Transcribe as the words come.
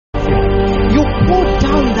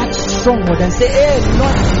stronghold and say, hey,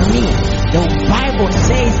 not me. The Bible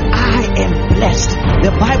says I am blessed.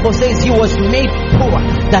 The Bible says he was made poor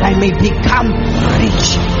that I may become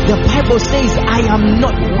rich. The Bible says I am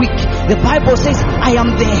not weak. The Bible says I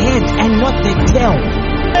am the head and not the tail.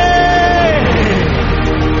 Hey!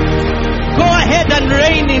 Go ahead and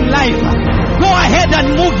reign in life. Go ahead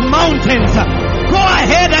and move mountains. Go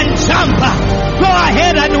ahead and jump. Go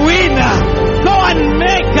ahead and win. Go and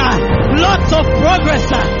make lots of progress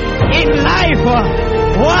in life.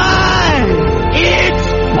 Why? It's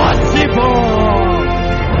possible.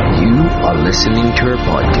 You are listening to a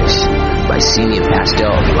podcast by Senior Pastor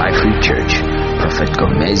of Life Free Church, Prophet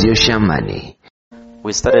Gomezyo Shamane.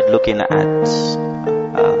 We started looking at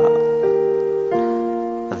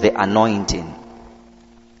the anointing,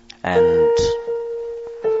 and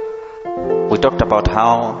we talked about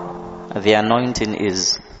how the anointing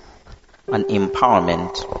is an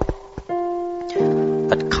empowerment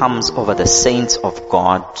that comes over the saints of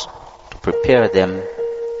God to prepare them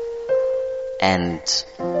and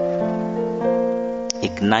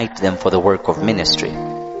ignite them for the work of ministry.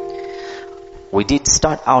 We did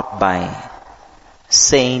start out by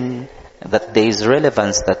saying that there is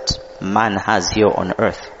relevance that man has here on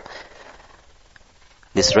earth.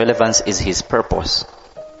 This relevance is his purpose.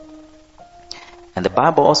 And the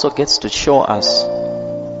Bible also gets to show us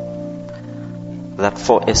that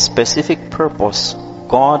for a specific purpose,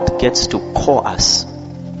 God gets to call us.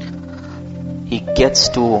 He gets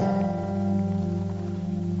to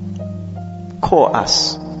call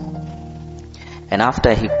us. And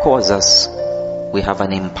after he calls us, we have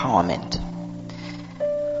an empowerment.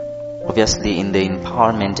 Obviously, in the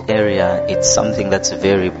empowerment area, it's something that's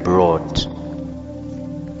very broad.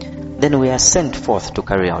 Then we are sent forth to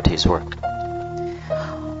carry out his work.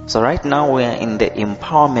 So right now we are in the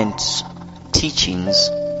empowerment teachings,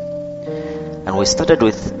 and we started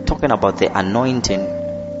with talking about the anointing,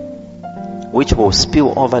 which will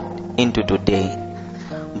spill over into today.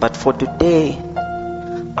 But for today,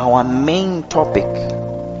 our main topic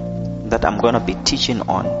that I'm going to be teaching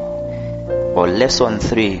on, or lesson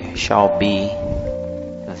 3, shall be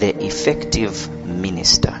the effective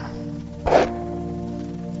minister.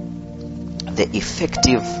 The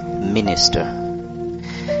effective minister.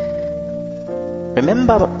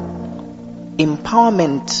 Remember,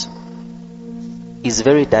 empowerment is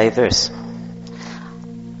very diverse.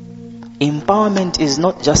 Empowerment is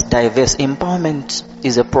not just diverse. Empowerment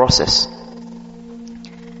is a process.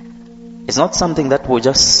 It's not something that will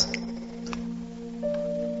just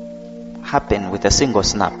happen with a single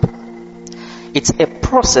snap. It's a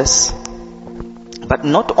process, but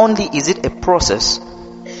not only is it a process,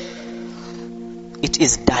 it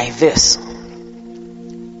is diverse.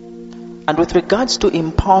 And with regards to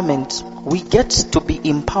empowerment, we get to be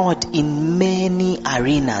empowered in many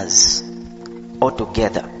arenas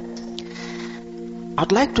altogether.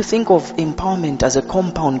 I'd like to think of empowerment as a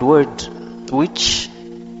compound word which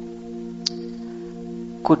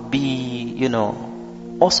could be,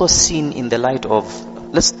 also seen in the light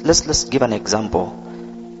of, let's give an example.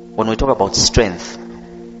 When we talk about strength.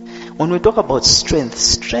 When we talk about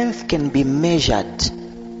strength can be measured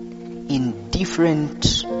in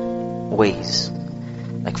different ways.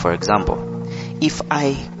 Like, for example, if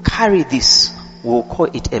I carry this, we'll call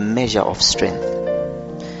it a measure of strength.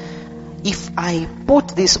 If I put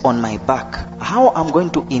this on my back, how I'm going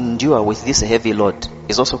to endure with this heavy load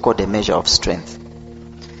is also called a measure of strength.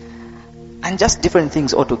 And just different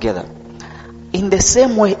things altogether. In the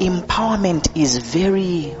same way, empowerment is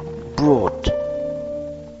very broad.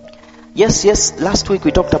 Yes, last week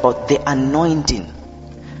we talked about the anointing,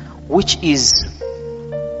 which is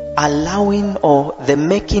allowing or the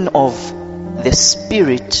making of the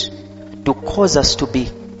Spirit to cause us to be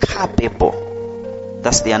capable.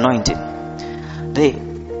 That's the anointing.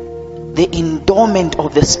 The endowment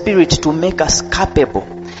of the Spirit to make us capable.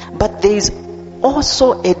 But there is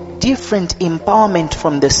also a different empowerment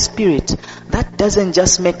from the Spirit that doesn't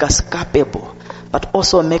just make us capable, but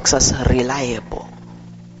also makes us reliable.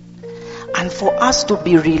 And for us to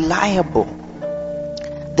be reliable,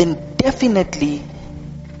 then definitely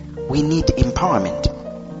we need empowerment.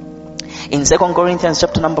 In 2 Corinthians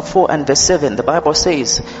chapter number 4 and verse 7, the Bible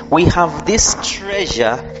says, we have this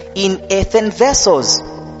treasure in earthen vessels.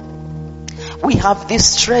 We have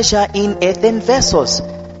this treasure in earthen vessels.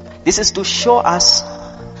 This is to show us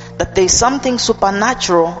that there is something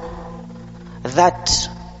supernatural that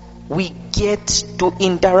we get to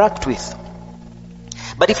interact with.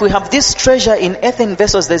 But if we have this treasure in earthen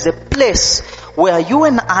vessels, there's a place where you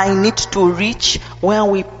and I need to reach, where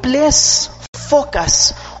we place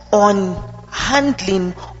focus on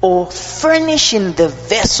handling or furnishing the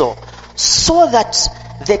vessel so that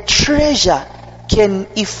the treasure can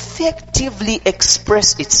effectively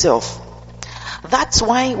express itself. That's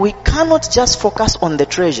why we cannot just focus on the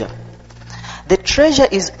treasure. The treasure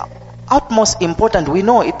is utmost important. We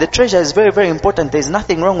know it. The treasure is very, very important. There's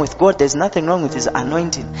nothing wrong with God. There's nothing wrong with His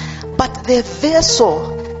anointing. But the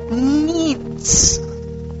vessel needs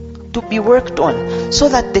to be worked on so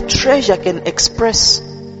that the treasure can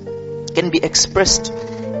be expressed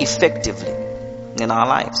effectively in our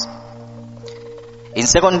lives. In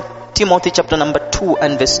 2 Timothy chapter number 2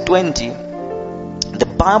 and verse 20, the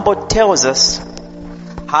Bible tells us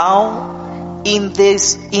how in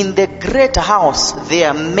the great house there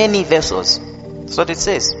are many vessels. That's what it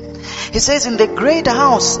says. It says in the great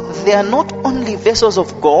house there are not only vessels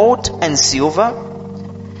of gold and silver.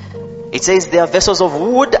 It says there are vessels of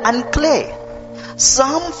wood and clay,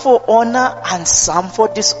 some for honor and some for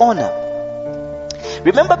dishonor.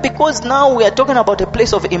 Remember, because now we are talking about a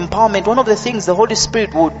place of empowerment, one of the things the Holy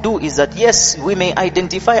Spirit will do is that, yes, we may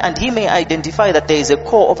identify and He may identify that there is a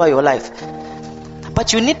call over your life.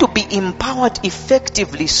 But you need to be empowered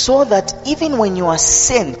effectively so that even when you are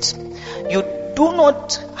sent, you do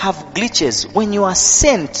not have glitches. When you are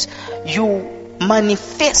sent, you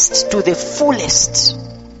manifest to the fullest.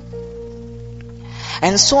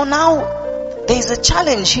 And so now there is a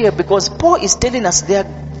challenge here, because Paul is telling us there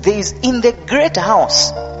is in the great house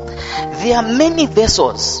there are many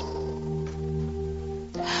vessels.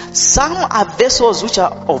 Some are vessels which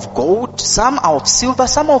are of gold, some are of silver,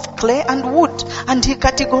 some of clay and wood. And he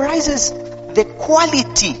categorizes the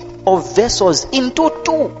quality of vessels into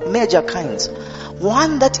two major kinds.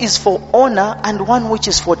 One that is for honor and one which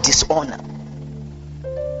is for dishonor.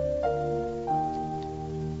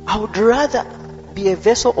 I would rather be a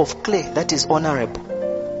vessel of clay that is honorable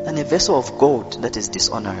than a vessel of gold that is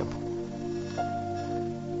dishonorable.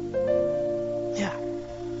 Yeah.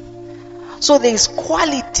 So there is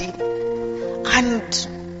quality, and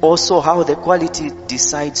also how the quality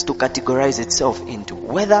decides to categorize itself into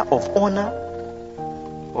whether of honor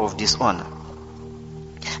or of dishonor.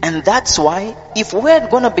 And that's why if we're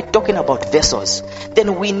going to be talking about vessels,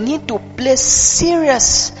 then we need to place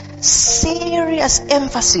serious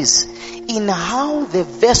emphasis in how the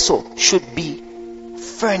vessel should be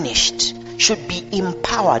furnished, should be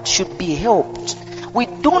empowered, should be helped. We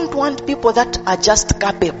don't want people that are just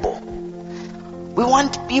capable. We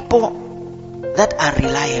want people that are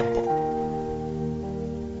reliable.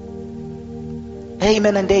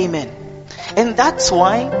 Amen and amen. And that's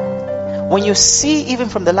why when you see, even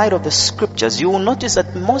from the light of the scriptures, you will notice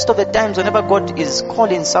that most of the times whenever God is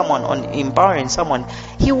calling someone or empowering someone,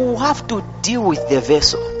 He will have to deal with the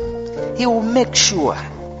vessel. He will make sure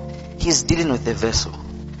He's dealing with the vessel.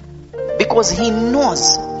 Because He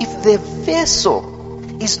knows if the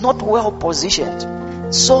vessel is not well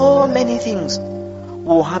positioned, so many things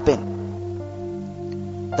will happen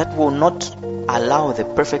that will not allow the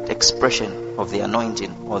perfect expression of the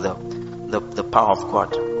anointing or the power of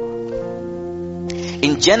God.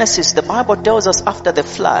 In Genesis, the Bible tells us after the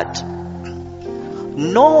flood,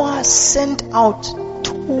 Noah sent out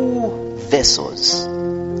two vessels.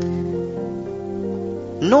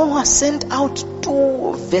 Noah sent out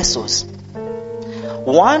two vessels.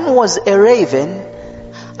 One was a raven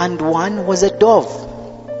and one was a dove.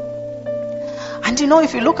 And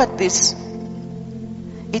if you look at this,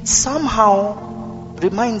 it somehow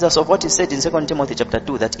reminds us of what is said in 2 Timothy chapter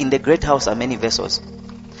 2, that in the great house are many vessels.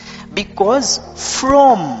 Because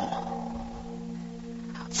from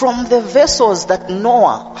the vessels that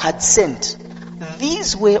Noah had sent,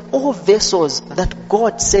 these were all vessels that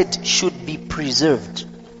God said should be preserved.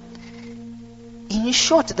 In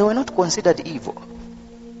short, they were not considered evil.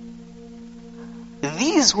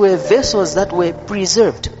 These were vessels that were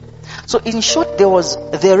preserved. So in short, there was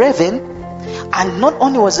the raven, and not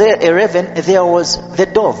only was there a raven, there was the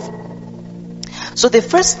dove. So the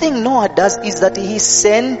first thing Noah does is that he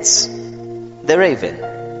sends the raven.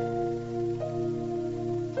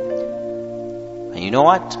 And you know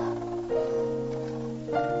what?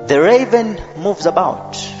 The raven moves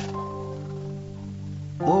about.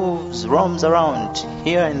 Roams around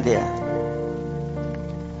here and there.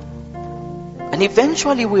 And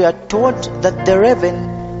eventually we are told that the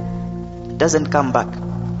raven doesn't come back.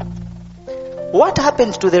 What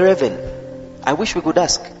happened to the raven? I wish we could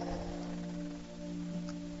ask.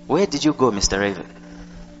 Where did you go, Mr. Raven?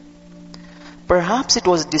 Perhaps it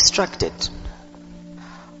was distracted.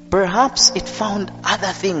 Perhaps it found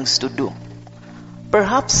other things to do.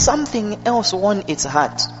 Perhaps something else won its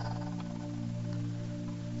heart.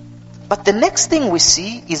 But the next thing we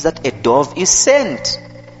see is that a dove is sent.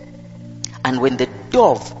 And when the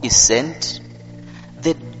dove is sent,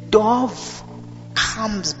 the dove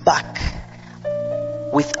comes back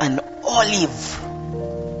with an olive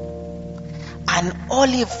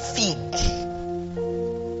fig,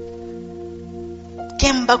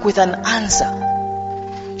 came back with an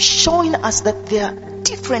answer, showing us that there are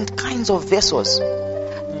different kinds of vessels.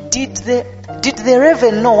 Did the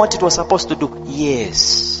raven know what it was supposed to do?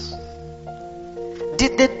 Yes.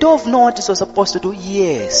 Did the dove know what it was supposed to do?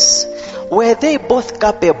 Yes. Were they both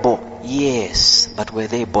capable? Yes. But were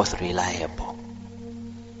they both reliable?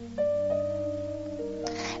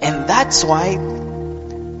 And that's why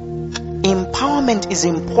empowerment is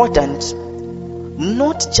important,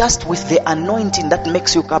 not just with the anointing that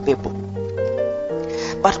makes you capable,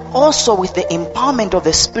 but also with the empowerment of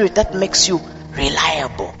the Spirit that makes you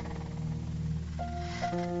reliable.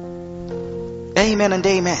 Amen and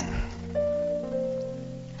amen.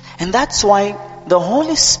 And that's why the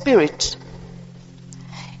Holy Spirit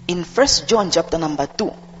in 1 John chapter number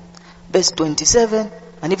 2, verse 27,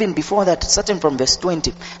 and even before that, starting from verse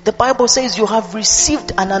 20, the Bible says you have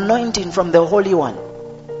received an anointing from the Holy One.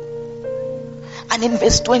 And in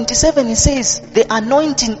verse 27 it says the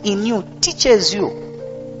anointing in you teaches you.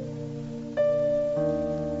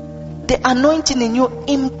 The anointing in you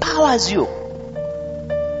empowers you.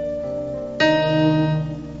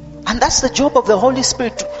 And that's the job of the Holy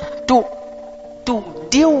Spirit, to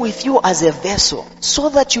deal with you as a vessel so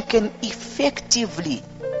that you can effectively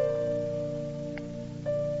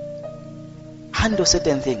handle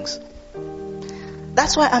certain things.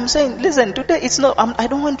 That's why I'm saying, listen, today it's not, I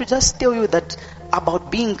don't want to just tell you that about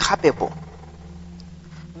being capable,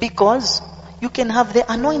 because you can have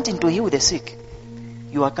the anointing to heal the sick.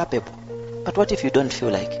 You are capable. But what if you don't feel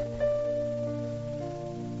like it?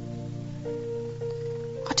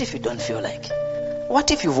 What if you don't feel like it?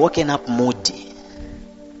 What if you've woken up moody?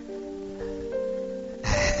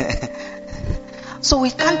 So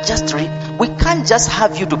we can't just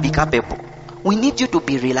have you to be capable. We need you to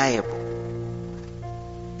be reliable.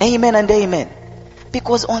 Amen and amen.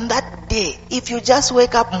 Because on that day, if you just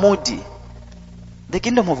wake up moody, the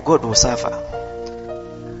kingdom of God will suffer.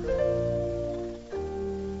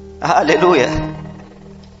 Hallelujah.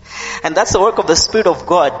 And that's the work of the Spirit of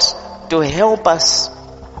God, to help us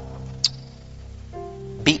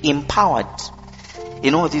be empowered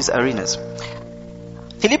in all these arenas.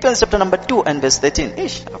 Philippians chapter number 2 and verse 13.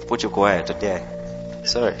 I've put you quiet today.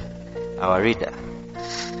 Sorry, our reader.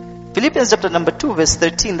 Philippians chapter number 2 verse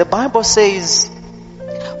 13. The Bible says,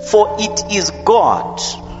 for it is God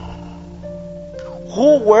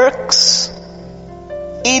who works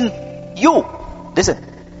in you. Listen,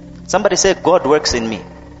 somebody said God works in me.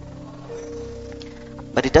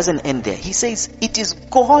 But it doesn't end there. He says it is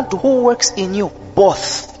God who works in you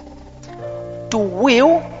both to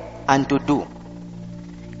will and to do.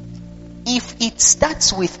 If it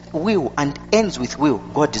starts with will and ends with will,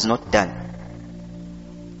 God is not done.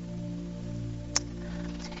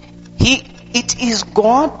 It is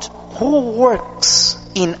God who works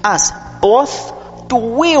in us both to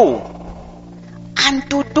will and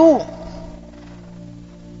to do.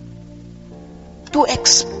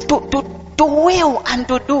 To will and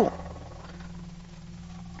to do.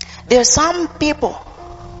 There are some people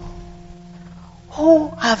who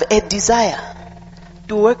have a desire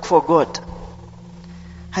to work for God,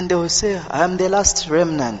 and they will say, I'm the last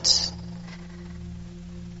remnant.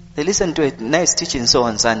 They listen to a nice teaching so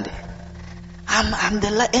on Sunday. I'm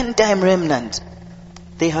the end time remnant.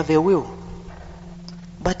 They have a will,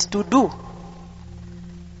 but to do,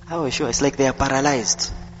 how sure it's like they are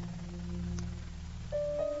paralyzed.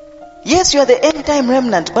 Yes, you are the end time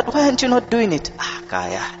remnant, but why aren't you not doing it?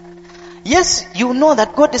 Kaya. Yes, you know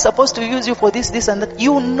that God is supposed to use you for this, and that.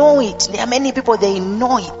 You know it. There are many people, they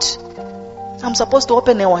know it. I'm supposed to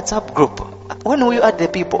open a WhatsApp group. When will you add the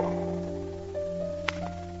people?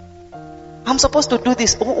 I'm supposed to do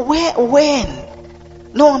this. When?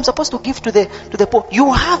 No, I'm supposed to give to the poor.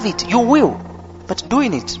 You have it. You will. But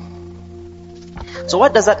doing it. So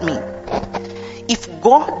what does that mean? If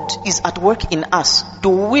God is at work in us to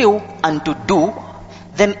will and to do,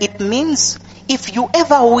 then it means if you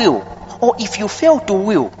ever will, or if you fail to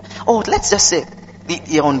will, or let's just say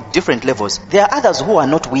on different levels, there are others who are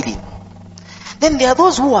not willing. Then there are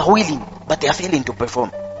those who are willing, but they are failing to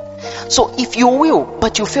perform. So if you will,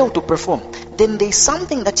 but you fail to perform, then there is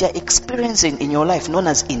something that you are experiencing in your life known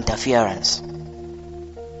as interference.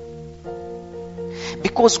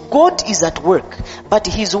 Because God is at work, but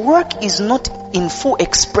His work is not in full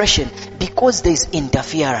expression because there is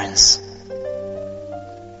interference.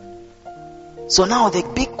 So now the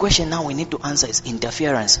big question now we need to answer is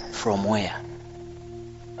interference from where?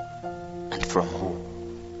 And from who?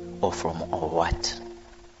 Or from or what?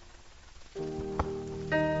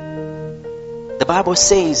 The Bible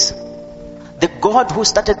says, the God who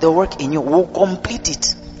started the work in you will complete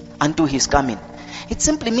it unto his coming. It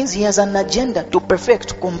simply means he has an agenda to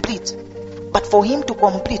perfect, complete. But for him to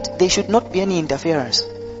complete, there should not be any interference.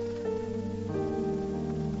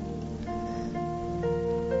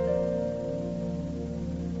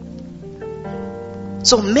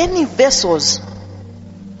 So many vessels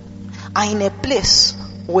are in a place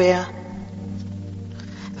where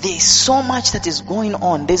there is so much that is going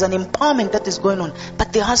on. There's an empowerment that is going on,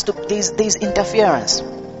 but there's interference.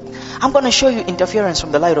 I'm going to show you interference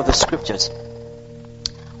from the light of the scriptures.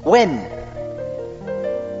 When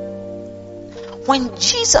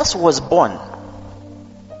Jesus was born,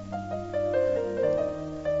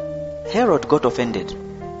 Herod got offended.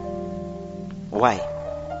 Why?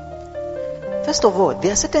 First of all,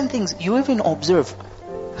 there are certain things you even observe.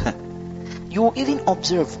 There are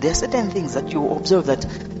certain things that you observe that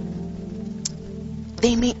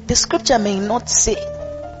the scripture may not say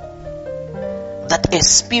that a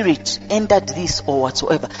spirit entered this or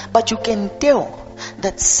whatsoever, but you can tell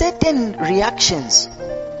that certain reactions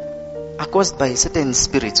are caused by certain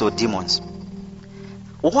spirits or demons.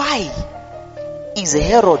 Why is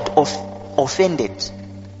Herod offended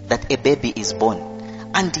that a baby is born?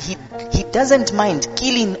 And he doesn't mind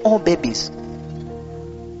killing all babies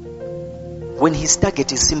when his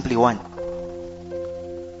target is simply one.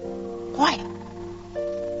 Why?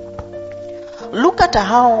 Look at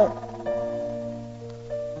how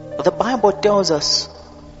the Bible tells us.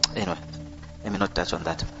 Anyway, let me not touch on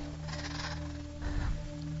that.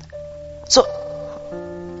 So,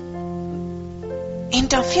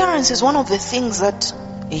 interference is one of the things that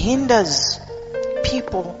hinders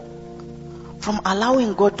people from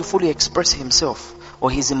allowing God to fully express himself or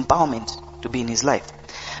his empowerment to be in his life.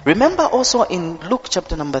 Remember also in Luke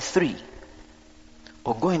chapter number 3,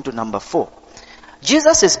 or going to number 4,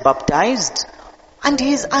 Jesus is baptized and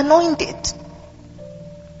he is anointed.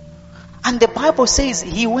 And the Bible says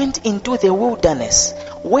he went into the wilderness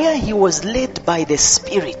where he was led by the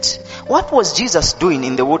Spirit. What was Jesus doing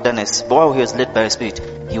in the wilderness while he was led by the Spirit?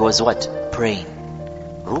 He was what? Praying.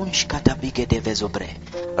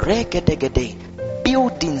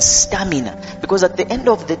 Building stamina. Because at the end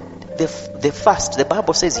of the fast, the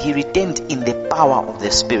Bible says he retained in the power of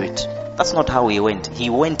the Spirit. That's not how he went.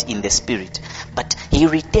 He went in the Spirit. But he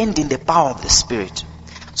retained in the power of the Spirit.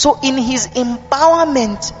 So in his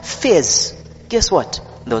empowerment phase, guess what?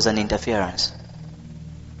 There was an interference.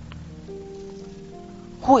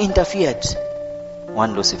 Who interfered?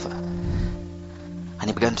 One Lucifer. And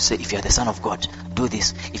he began to say, if you are the Son of God, do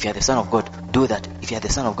this. If you are the Son of God, do that. If you are the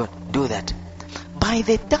Son of God, do that. By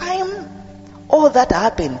the time all that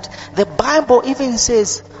happened, the Bible even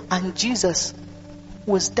says, and Jesus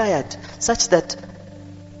was tired, such that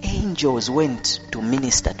angels went to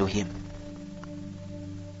minister to him.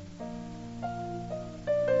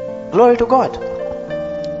 Glory to God.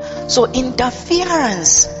 So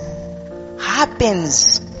interference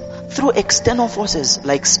happens through external forces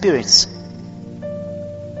like spirits.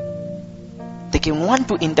 They can want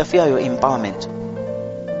to interfere your empowerment.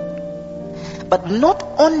 But not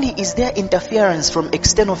only is there interference from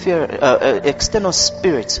external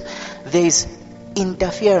spirits, there is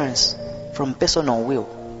interference from personal will.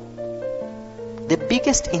 The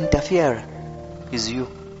biggest interferer is you.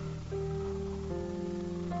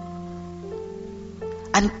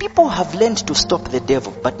 And people have learned to stop the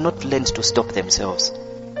devil, but not learned to stop themselves.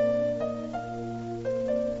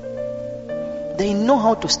 They know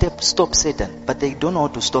how to stop Satan, but they don't know how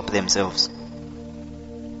to stop themselves.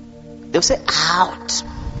 They'll say, out.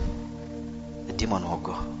 The demon will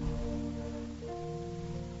go.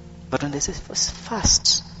 But when they say,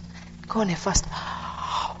 fast, go on a fast.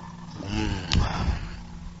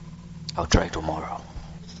 I'll try tomorrow.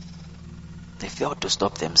 They failed to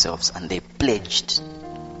stop themselves and they pledged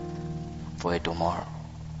for a tomorrow.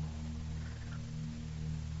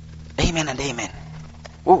 Amen and amen.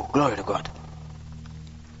 Oh, glory to God.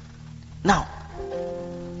 Now,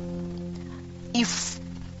 if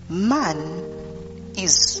man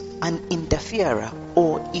is an interferer,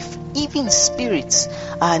 or if even spirits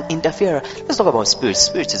are an interferer, let's talk about spirits.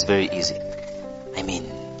 Spirits is very easy. I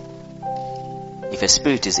mean, if a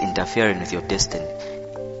spirit is interfering with your destiny,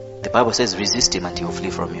 the Bible says resist him and he will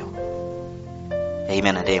flee from you.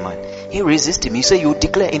 Amen and amen. You resist him. You say, you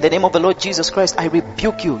declare in the name of the Lord Jesus Christ, I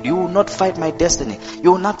rebuke you. You will not fight my destiny.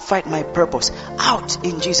 You will not fight my purpose. Out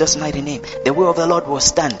in Jesus' mighty name. The will of the Lord will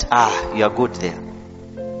stand. You are good there.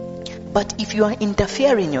 But if you are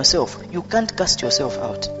interfering yourself, you can't cast yourself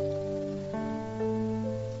out.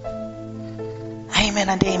 Amen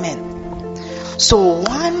and amen. So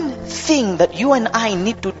one thing that you and I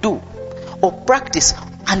need to do or practice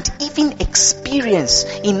and even experience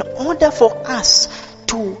in order for us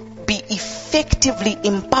to be effectively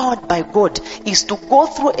empowered by God is to go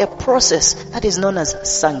through a process that is known as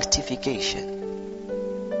sanctification.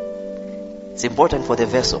 It's important for the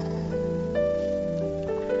vessel.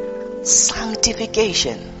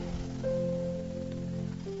 Sanctification.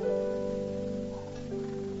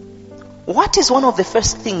 What is one of the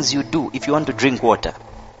first things you do if you want to drink water?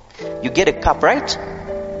 You get a cup, right?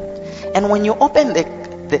 And when you open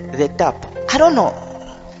the tap, I don't know,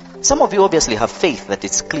 some of you obviously have faith that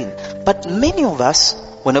it's clean, but many of us,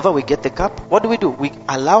 whenever we get the cup, what do? We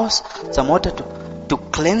allow some water to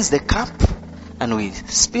cleanse the cup, and we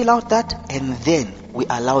spill out that, and then we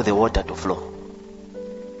allow the water to flow.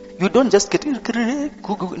 You don't just get, no.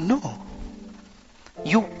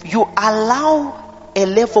 You allow a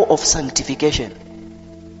level of sanctification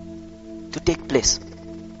to take place.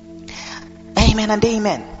 Amen and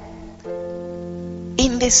amen.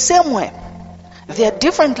 In the same way, there are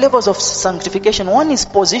different levels of sanctification. One is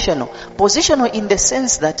positional. Positional in the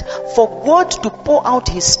sense that for God to pour out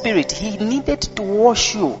His Spirit, He needed to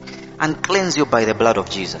wash you and cleanse you by the blood of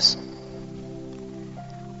Jesus.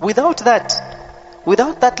 Without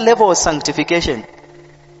that level of sanctification,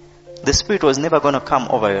 the Spirit was never going to come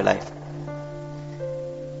over your life.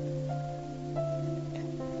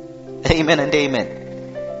 Amen and amen.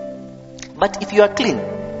 But if you are clean,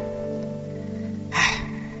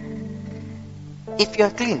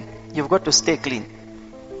 you've got to stay clean.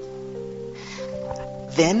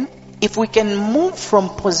 Then, if we can move from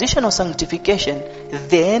positional sanctification,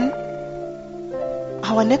 then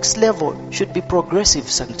our next level should be progressive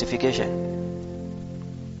sanctification.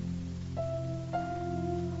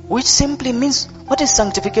 Which simply means, what is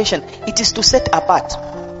sanctification? It is to set apart.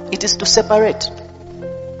 It is to separate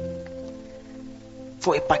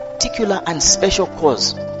for a particular and special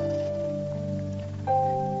cause.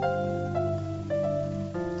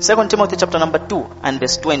 2 Timothy chapter number 2 and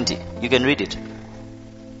verse 20. You can read it.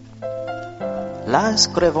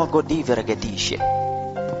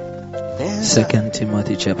 2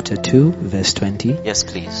 Timothy chapter 2 verse 20. Yes,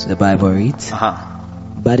 please. The Bible reads,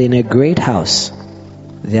 But in a great house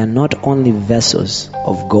there are not only vessels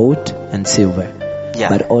of gold and silver,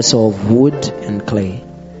 but also of wood and clay,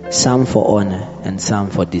 some for honor and some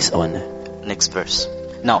for dishonor. Next verse.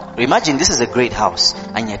 Now, imagine this is a great house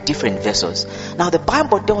and you have different vessels. Now, the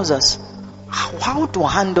Bible tells us how to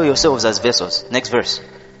handle yourselves as vessels. Next verse.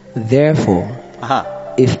 Therefore,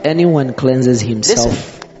 if anyone cleanses himself...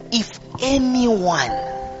 Listen,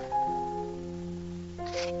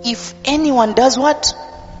 if anyone does what?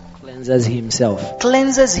 Cleanses himself.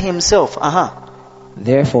 Cleanses himself.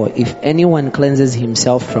 Therefore, if anyone cleanses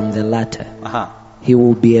himself from the latter, he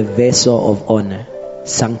will be a vessel of honor,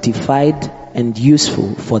 sanctified and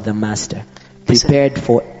useful for the master, prepared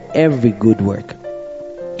for every good work.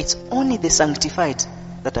 It's only the sanctified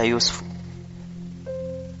that are useful.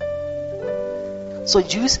 So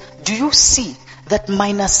do you see that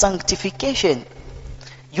minus sanctification,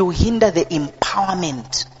 you hinder the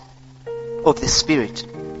empowerment of the Spirit.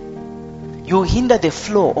 You hinder the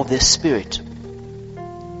flow of the Spirit.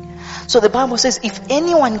 So the Bible says, if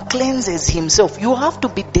anyone cleanses himself, you have to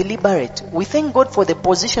be deliberate. We thank God for the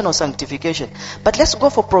positional sanctification, but let's go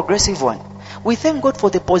for progressive one. We thank God for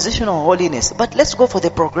the positional holiness, but let's go for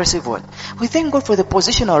the progressive one. We thank God for the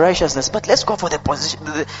positional righteousness, but let's go for the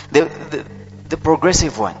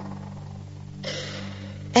progressive one.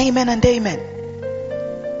 Amen and amen.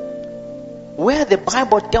 Where the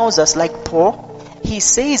Bible tells us, like Paul, he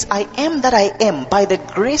says, I am that I am by the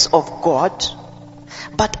grace of God,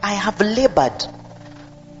 but I have labored.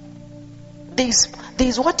 There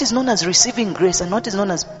is what is known as receiving grace and what is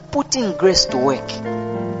known as putting grace to work.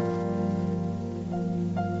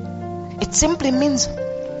 It simply means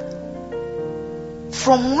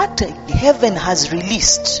from what heaven has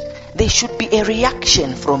released, there should be a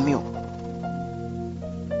reaction from you.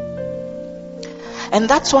 And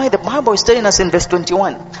that's why the Bible is telling us in verse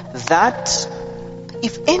 21 that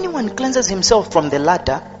if anyone cleanses himself from the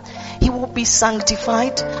latter, he will be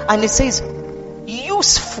sanctified, and it says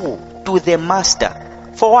useful to the master.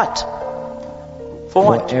 For what? For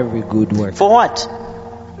what? For every good work. For what?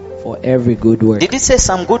 For every good work. Did it say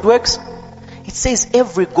some good works? It says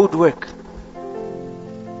every good work.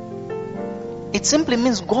 It simply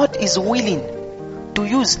means God is willing to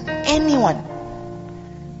use anyone,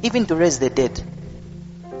 even to raise the dead.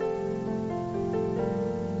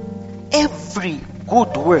 Every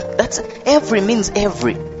good work. That's every means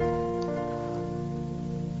every.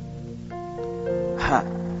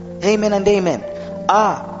 Amen and amen.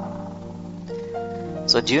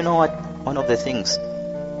 So do you know what? One of the things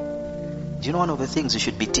Do you know one of the things you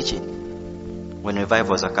should be teaching when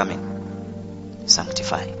revivals are coming?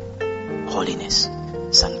 Sanctify. Holiness.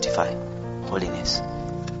 Sanctify. Holiness.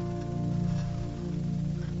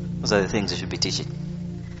 Those are the things you should be teaching.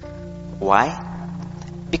 Why?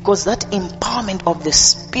 Because that empowerment of the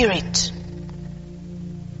Spirit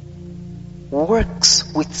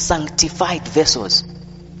works with sanctified vessels.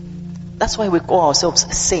 That's why we call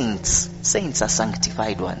ourselves saints. Saints are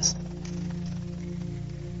sanctified ones.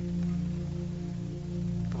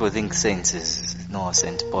 People think saints is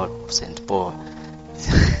Saint Paul.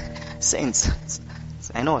 Saints.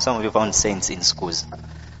 I know some of you found saints in schools.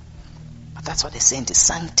 But that's what a saint is,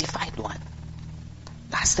 sanctified one.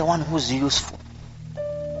 That's the one who's useful.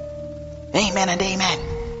 Amen and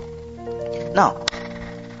amen. Now,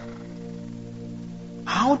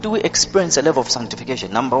 how do we experience a level of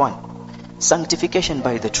sanctification? Number one, sanctification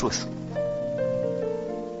by the truth.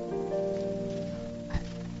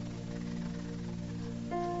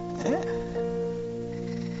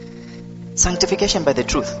 Sanctification by the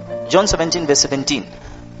truth. John 17 verse 17.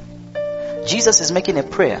 Jesus is making a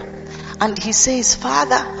prayer and he says,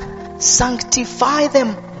 Father, sanctify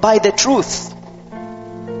them by the truth.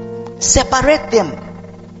 Separate them.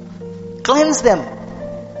 Cleanse them.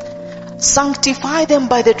 Sanctify them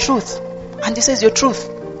by the truth. And he says, your truth.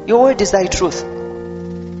 Your word is thy truth.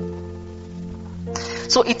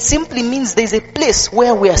 So it simply means there's a place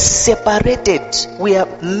where we are separated. We are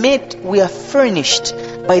made, we are furnished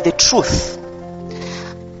by the truth.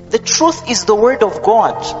 The truth is the word of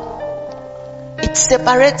God. It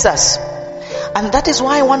separates us. And that is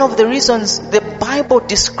why one of the reasons the Bible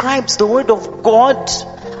describes the word of God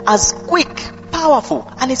as quick, powerful.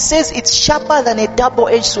 And it says it's sharper than a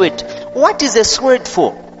double-edged sword. What is a sword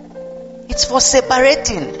for? It's for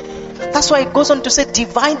separating. That's why it goes on to say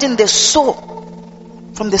dividing the soul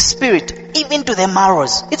from the spirit, even to the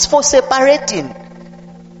marrows. It's for separating.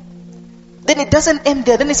 Then it doesn't end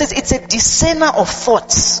there. Then it says it's a discerner of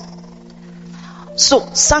thoughts. So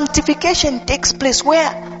sanctification takes place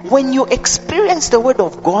where when you experience the word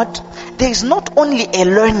of God, there is not only a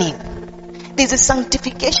learning, there's a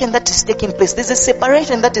sanctification that is taking place. There's a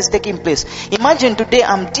separation that is taking place. Imagine today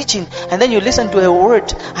I'm teaching and then you listen to a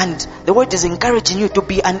word and the word is encouraging you to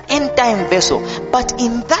be an end time vessel. But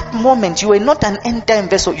in that moment you were not an end time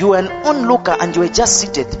vessel. You were an onlooker and you were just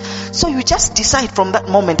seated. So you just decide from that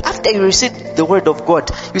moment, after you receive the word of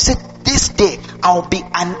God, you say, this day I'll be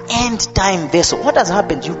an end time vessel. What has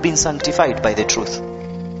happened? You've been sanctified by the truth.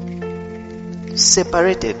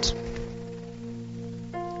 Separated.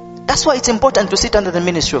 That's why it's important to sit under the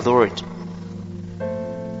ministry of the word.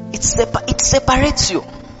 It separates you.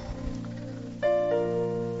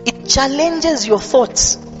 It challenges your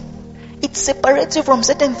thoughts. It separates you from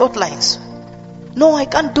certain thought lines. No, I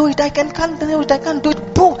can't do it. I can't do it. I can't do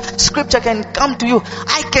it. Boom. Scripture can come to you.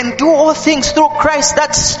 I can do all things through Christ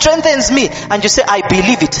that strengthens me. And you say, I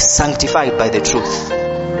believe it. Sanctified by the truth.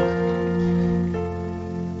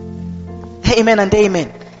 Amen and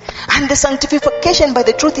amen. And the sanctification by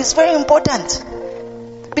the truth is very important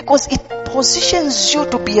because it positions you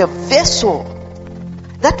to be a vessel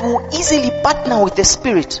that will easily partner with the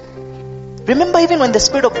Spirit. Remember, even when the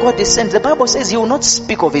Spirit of God descends, the Bible says he will not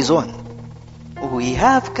speak of his own. We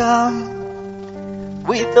have come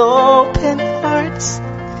with open hearts.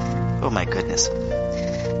 Oh my goodness.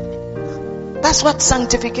 That's what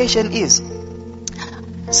sanctification is.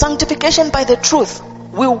 Sanctification by the truth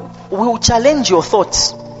will challenge your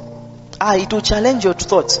thoughts. It will challenge your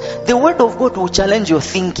thoughts. The word of God will challenge your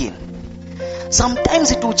thinking.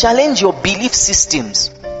 Sometimes it will challenge your belief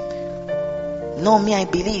systems. No, me, I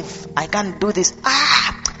believe I can't do this.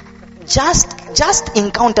 Just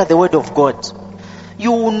encounter the word of God.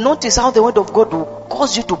 You will notice how the word of God will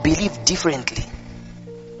cause you to believe differently.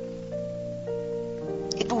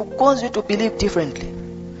 It will cause you to believe differently.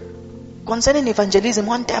 Concerning evangelism,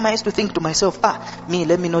 one time I used to think to myself,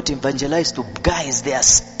 let me not evangelize to guys. They are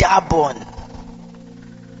stubborn.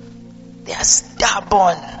 They are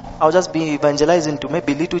stubborn. I'll just be evangelizing to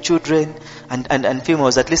maybe little children and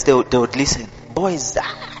females. At least they would listen. Boys,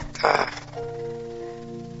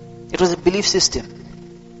 it was a belief system.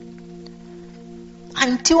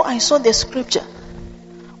 Until I saw the scripture,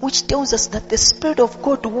 which tells us that the Spirit of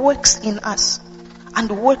God works in us and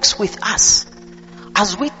works with us.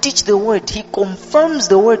 As we teach the word, he confirms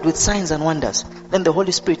the word with signs and wonders. Then the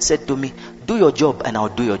Holy Spirit said to me, do your job and I'll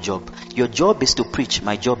do your job. Your job is to preach.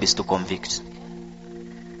 My job is to convict.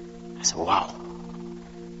 I said, wow.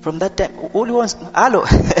 From that time, all he wants, hello.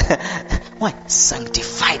 Why?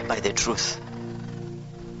 Sanctified by the truth.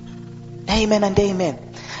 Amen and amen.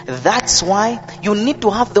 That's why you need to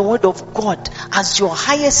have the word of God as your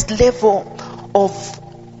highest level of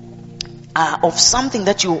something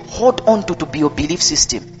that you hold on to be your belief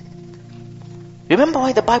system. Remember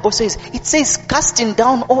why the Bible says, it says casting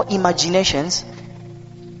down all imaginations.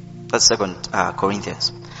 That's 2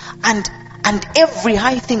 Corinthians. And every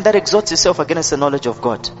high thing that exalts itself against the knowledge of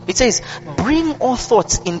God. It says, bring all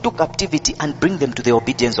thoughts into captivity and bring them to the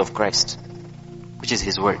obedience of Christ, which is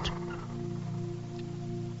His word.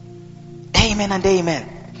 Amen and amen.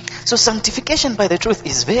 So sanctification by the truth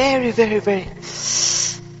is very, very, very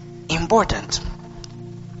important.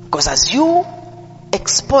 Because as you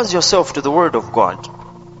expose yourself to the word of God,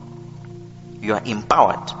 you are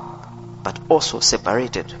empowered, but also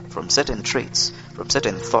separated from certain traits, from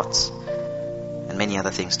certain thoughts, and many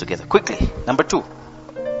other things together. Quickly, number 2.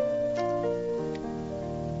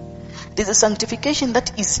 There's a sanctification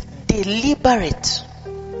that is deliberate.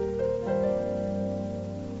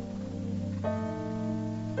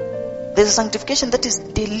 There's a sanctification that is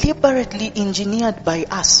deliberately engineered by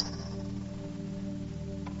us.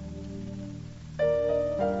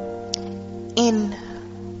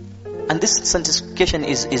 And this sanctification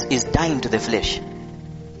is dying to the flesh.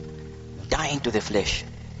 Dying to the flesh.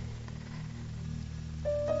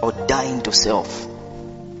 Or dying to self.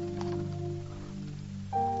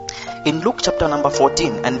 In Luke chapter number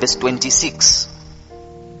 14 and verse 26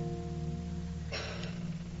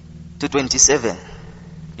 to 27.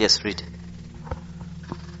 Yes, read.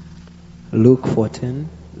 Luke 14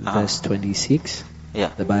 verse 26.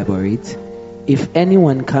 Yeah. The Bible reads, if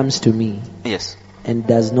anyone comes to me, yes, and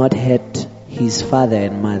does not hate his father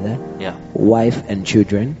and mother, yeah, wife and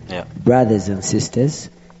children, yeah, brothers and sisters,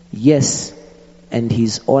 yes, and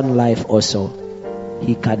his own life also,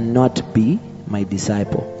 he cannot be my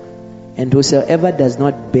disciple. And whosoever does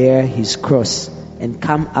not bear his cross and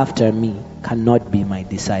come after me cannot be my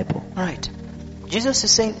disciple. Right. Jesus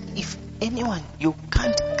is saying, if anyone, you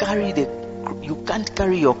can't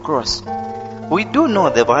carry your cross. We do know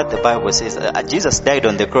what the Bible says. Jesus died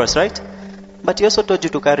on the cross, right? But He also told you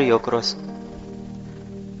to carry your cross.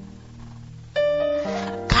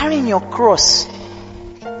 Carrying your cross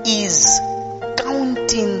is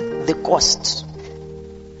counting the cost.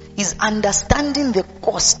 Is understanding the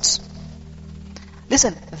cost.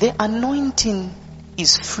 Listen, the anointing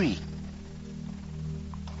is free.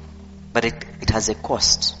 But it has a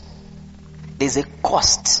cost. There's a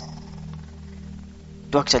cost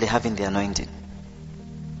to actually having the anointing.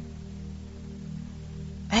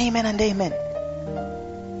 Amen and amen.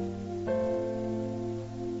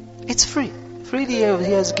 It's free. Freely He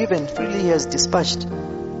has given. Freely He has dispatched.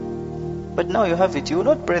 But now you have it. You will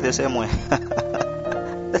not pray the same way.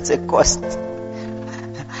 That's a cost.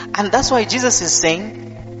 And that's why Jesus is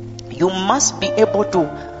saying, you must be able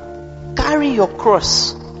to carry your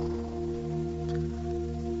cross.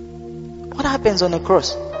 What happens on a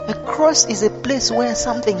cross? A cross is a place where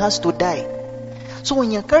something has to die. So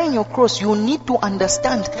when you're carrying your cross, you need to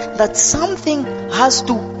understand that something has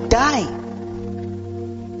to die.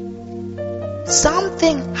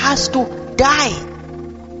 Something has to die.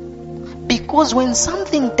 Because when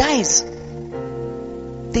something dies,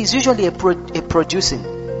 there's usually a producing.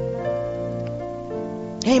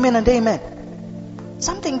 Amen and amen.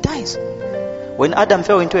 Something dies. When Adam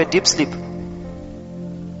fell into a deep sleep,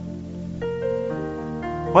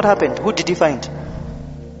 what happened? Who did he find?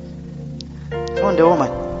 He found a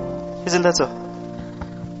woman. Isn't that so?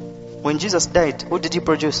 When Jesus died, who did He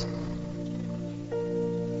produce?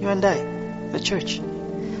 You and I, the church.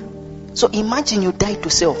 So imagine you die to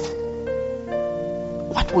self.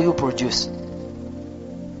 What will you produce?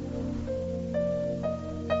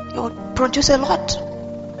 You will produce a lot.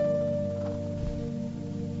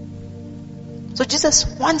 So Jesus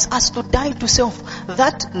wants us to die to self.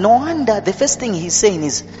 That no wonder the first thing He's saying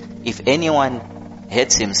is, if anyone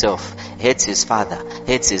hates himself, hates his father,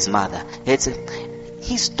 hates his mother,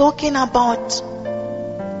 He's talking about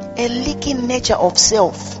a leaking nature of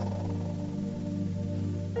self.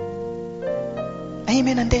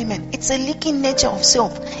 Amen and amen. It's a leaking nature of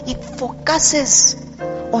self. It focuses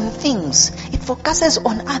on things. It focuses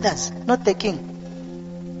on others, not the King.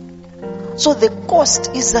 So the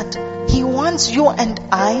cost is that He wants you and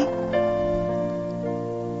I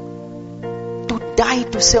to die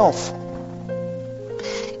to self.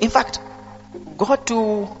 In fact, go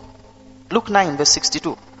to Luke 9 verse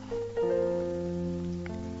 62.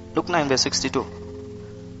 Luke 9 verse 62.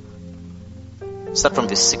 Start from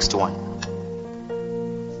verse 61.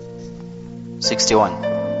 61.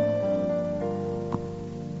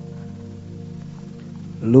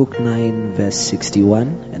 Luke 9 verse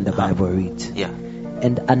 61, and the Bible reads, Yeah.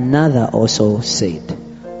 And another also said,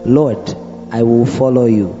 Lord, I will follow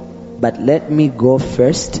you, but let me go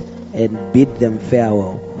first and bid them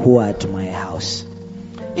farewell who are at my house.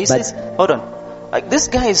 He says, hold on. Like this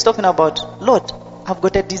guy is talking about, Lord, I've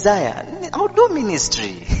got a desire. I'll do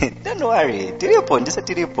ministry. Don't worry.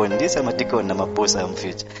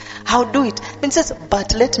 I'll do it. And he says,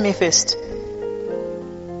 but let me first.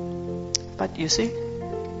 But you see,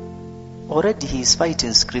 already he is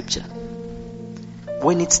fighting scripture.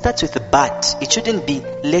 When it starts with a but, it shouldn't be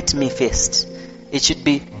let me first. It should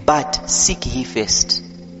be but seek ye first.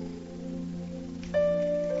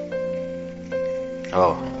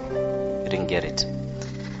 Oh, you didn't get it.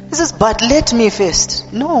 He says, but let me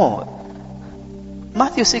first. No.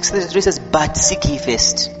 Matthew 6:33 says, but seek ye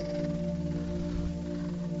first.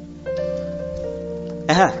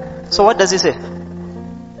 So what does he say?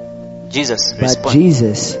 Jesus responds. But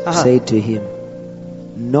Jesus said to him,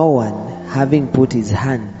 no one having put his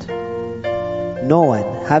hand to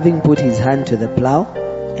the plow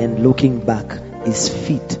and looking back is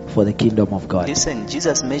fit for the kingdom of God. Listen,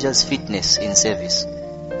 Jesus measures fitness in service.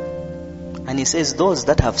 And he says, those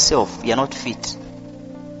that have self, you are not fit.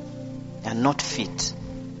 You are not fit.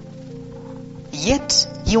 Yet,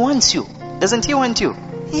 he wants you. Doesn't he want you?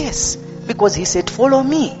 Yes. Because he said, follow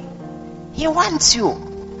me. He wants you.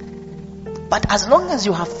 But as long as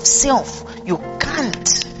you have self, you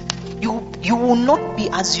can't. You will not be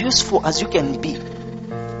as useful as you can be.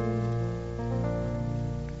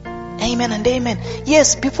 Amen and amen.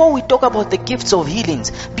 Yes, before we talk about the gifts of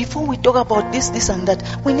healings, before we talk about this and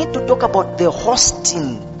that, we need to talk about the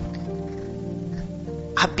hosting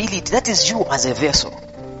ability. That is you as a vessel.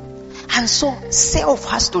 And so self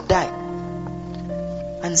has to die.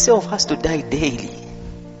 And self has to die daily.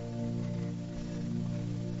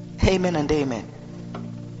 Amen and amen.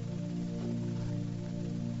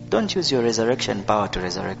 Don't use your resurrection power to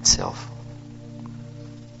resurrect self.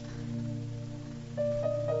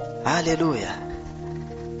 Hallelujah.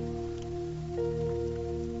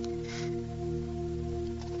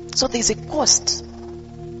 So there's a cost.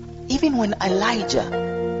 Even when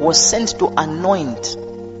Elijah was sent to anoint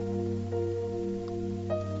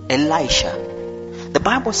Elisha, the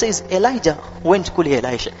Bible says Elijah went to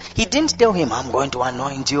Elisha. He didn't tell him, I'm going to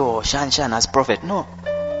anoint you or Shan as prophet. No.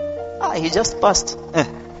 He just passed.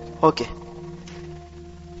 Okay.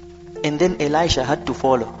 And then Elisha had to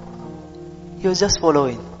follow. He was just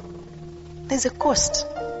following. There's a cost.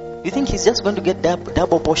 You think he's just going to get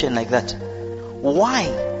double portion like that? Why?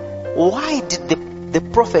 Why did the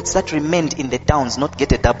prophets that remained in the towns not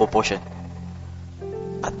get a double portion?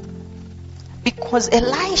 Because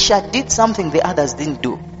Elisha did something the others didn't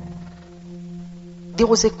do. There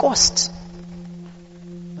was a cost.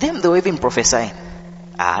 Them, they were even prophesying.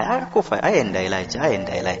 I and Elijah.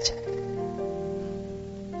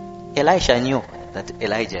 Elisha knew that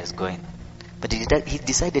Elijah is going. But he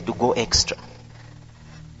decided to go extra.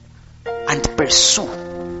 And pursue.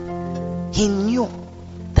 He knew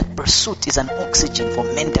that pursuit is an oxygen for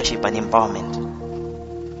mentorship and empowerment.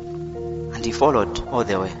 And he followed all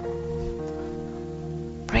the way.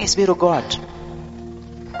 Praise be to God.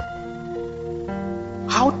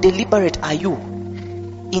 How deliberate are you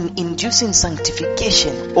in inducing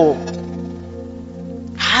sanctification or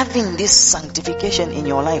having this sanctification in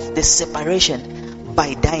your life, this separation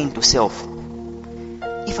by dying to self?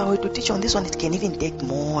 If I were to teach on this one, it can even take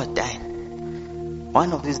more time.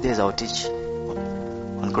 One of these days I'll teach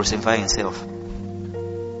on crucifying self.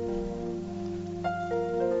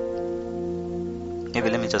 Maybe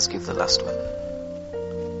let me just give the last one.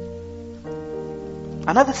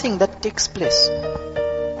 Another thing that takes place,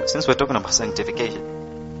 since we're talking about sanctification,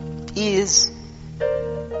 is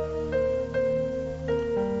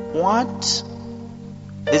what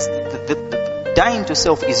is the dying to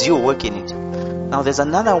self is you working it. Now there's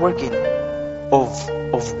another working of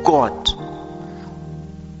God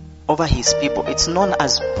over his people. It's known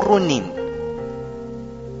as pruning.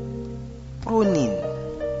 Pruning.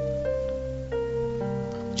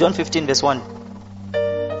 John 15 verse 1.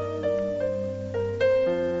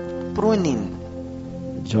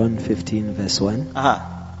 Pruning. John 15 verse 1.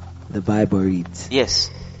 The Bible reads, yes,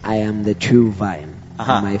 I am the true vine,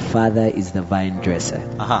 and my Father is the vine dresser.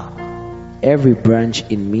 Every branch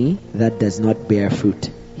in me that does not bear fruit,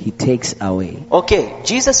 he takes away. Okay,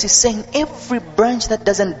 Jesus is saying every branch that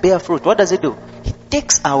doesn't bear fruit, what does he do? He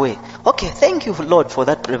takes away. Okay, thank you, Lord, for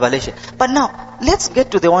that revelation. But now, let's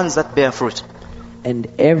get to the ones that bear fruit. And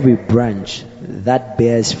every branch that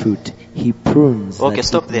bears fruit, he prunes that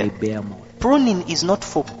stop it there. may bear more. Pruning is not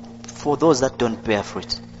for those that don't bear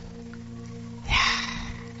fruit.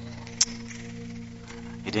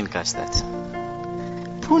 You didn't catch that.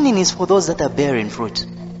 Pruning is for those that are bearing fruit.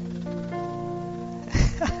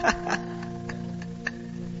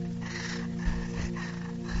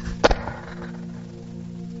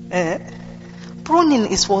 Pruning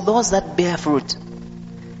is for those that bear fruit.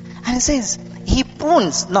 And it says, he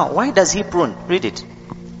prunes. Now, why does he prune? Read it.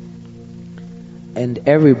 And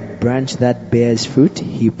every branch that bears fruit,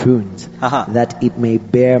 he prunes, that it may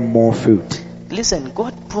bear more fruit. Listen,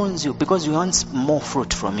 God prunes you because he wants more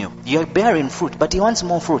fruit from you. You're bearing fruit, but he wants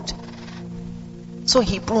more fruit. So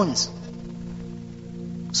he prunes.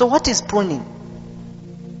 So what is pruning?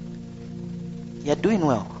 You're doing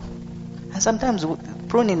well. And sometimes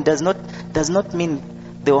pruning does not mean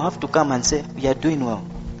they will have to come and say, you're doing well.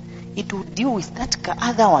 It will deal with that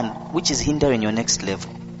other one which is hindering your next level.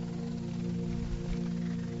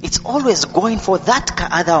 It's always going for that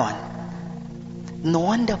other one. No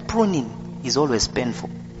wonder pruning is always painful.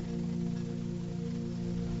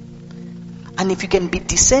 And if you can be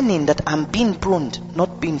discerning that I'm being pruned,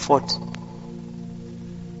 not being fought.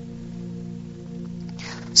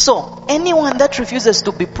 So, anyone that refuses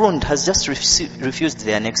to be pruned has just refused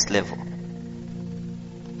their next level.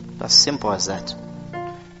 As simple as that.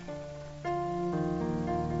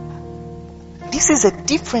 This is a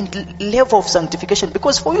different level of sanctification,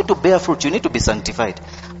 because for you to bear fruit, you need to be sanctified.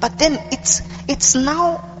 But then it's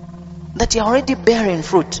now that you're already bearing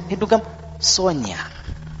fruit, it becomes Sonia.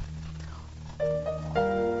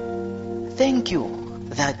 Thank you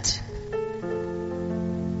that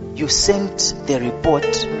you sent the report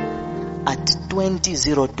at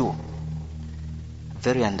 20:02.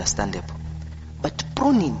 Very understandable. But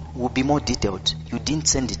pruning will be more detailed. You didn't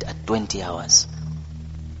send it at 20 hours.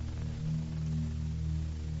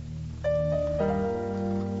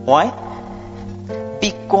 Why?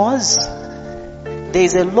 Because there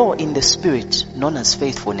is a law in the spirit known as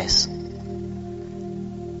faithfulness.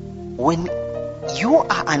 When you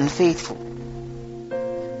are unfaithful,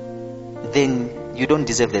 then you don't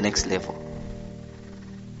deserve the next level.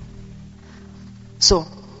 So,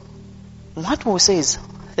 what we'll say is,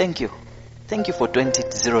 thank you. Thank you for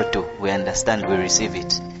 2002. We understand, we receive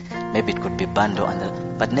it. Maybe it could be bundle,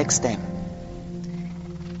 but next time,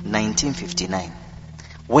 1959.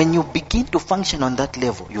 When you begin to function on that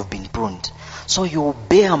level, you've been pruned. So you will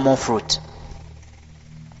bear more fruit.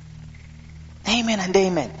 Amen and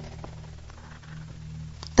amen.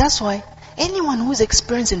 That's why anyone who's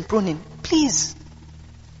experiencing pruning, please.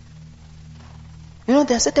 You know,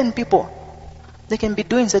 there are certain people, they can be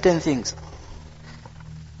doing certain things.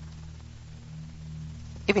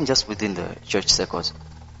 Even just within the church circles.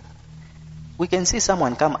 We can see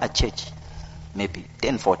someone come at church, maybe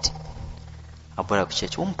 10:40. Abora ku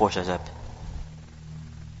church, umposha japi.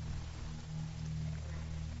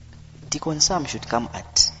 Deacon Sam should come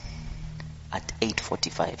at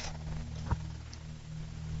 8:45.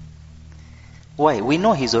 Why? We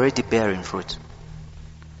know he's already bearing fruit.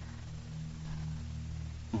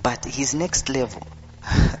 But his next level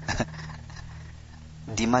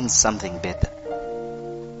demands something better.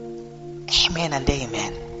 Amen and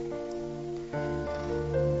amen.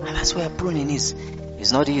 And that's where pruning is.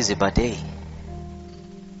 It's not easy, but hey,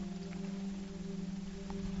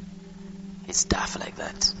 it's tough like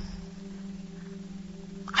that.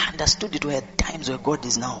 I understood it were times where God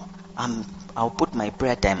is now. I'll put my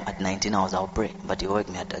prayer time at 19 hours, I'll pray. But He woke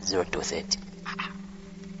me at 02:30.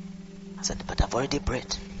 I said, but I've already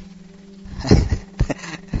prayed.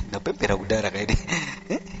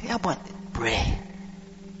 Yeah, but pray.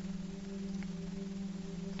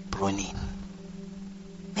 Pruning.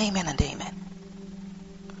 Amen and amen.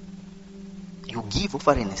 You give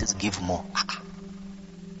offering, it says give more.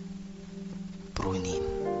 Pruning.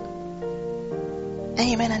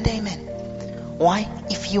 Amen and amen. Why?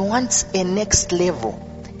 If He wants a next level,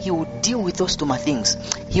 He will deal with those two things.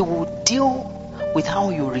 He will deal with how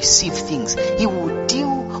you receive things. He will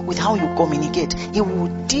deal with how you communicate. He will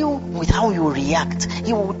deal with how you react.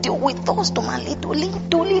 He will deal with those two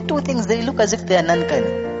little things. They look as if they are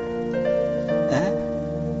non-kind.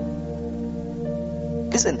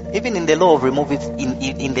 Listen, even in the law of removing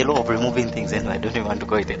in the law of removing things, and I don't even want to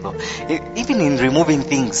call it a law. Even in removing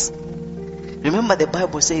things, remember the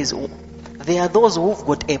Bible says there are those who've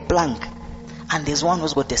got a plank, and there's one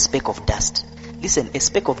who's got a speck of dust. Listen, a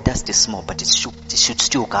speck of dust is small, but it should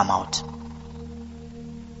still come out.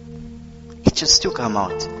 It should still come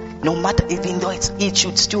out. No matter, even though it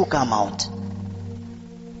should still come out.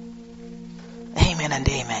 Amen and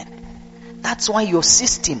amen. That's why your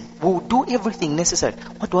system will do everything necessary.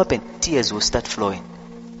 What will happen? Tears will start flowing.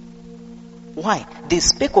 Why? The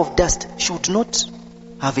speck of dust should not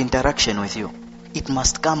have interaction with you. It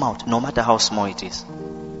must come out, no matter how small it is.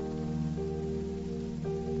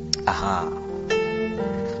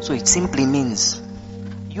 So it simply means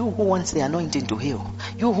You who wants the anointing to heal,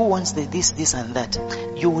 you who wants the this and that,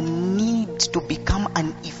 you need to become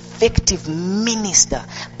an effective minister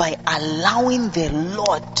by allowing the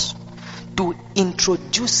Lord to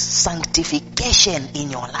introduce sanctification in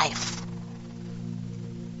your life.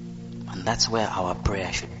 And that's where our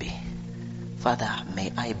prayer should be. Father,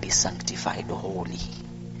 may I be sanctified wholly,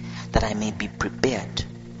 that I may be prepared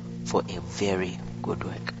for a very good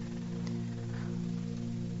work.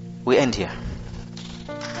 We end here.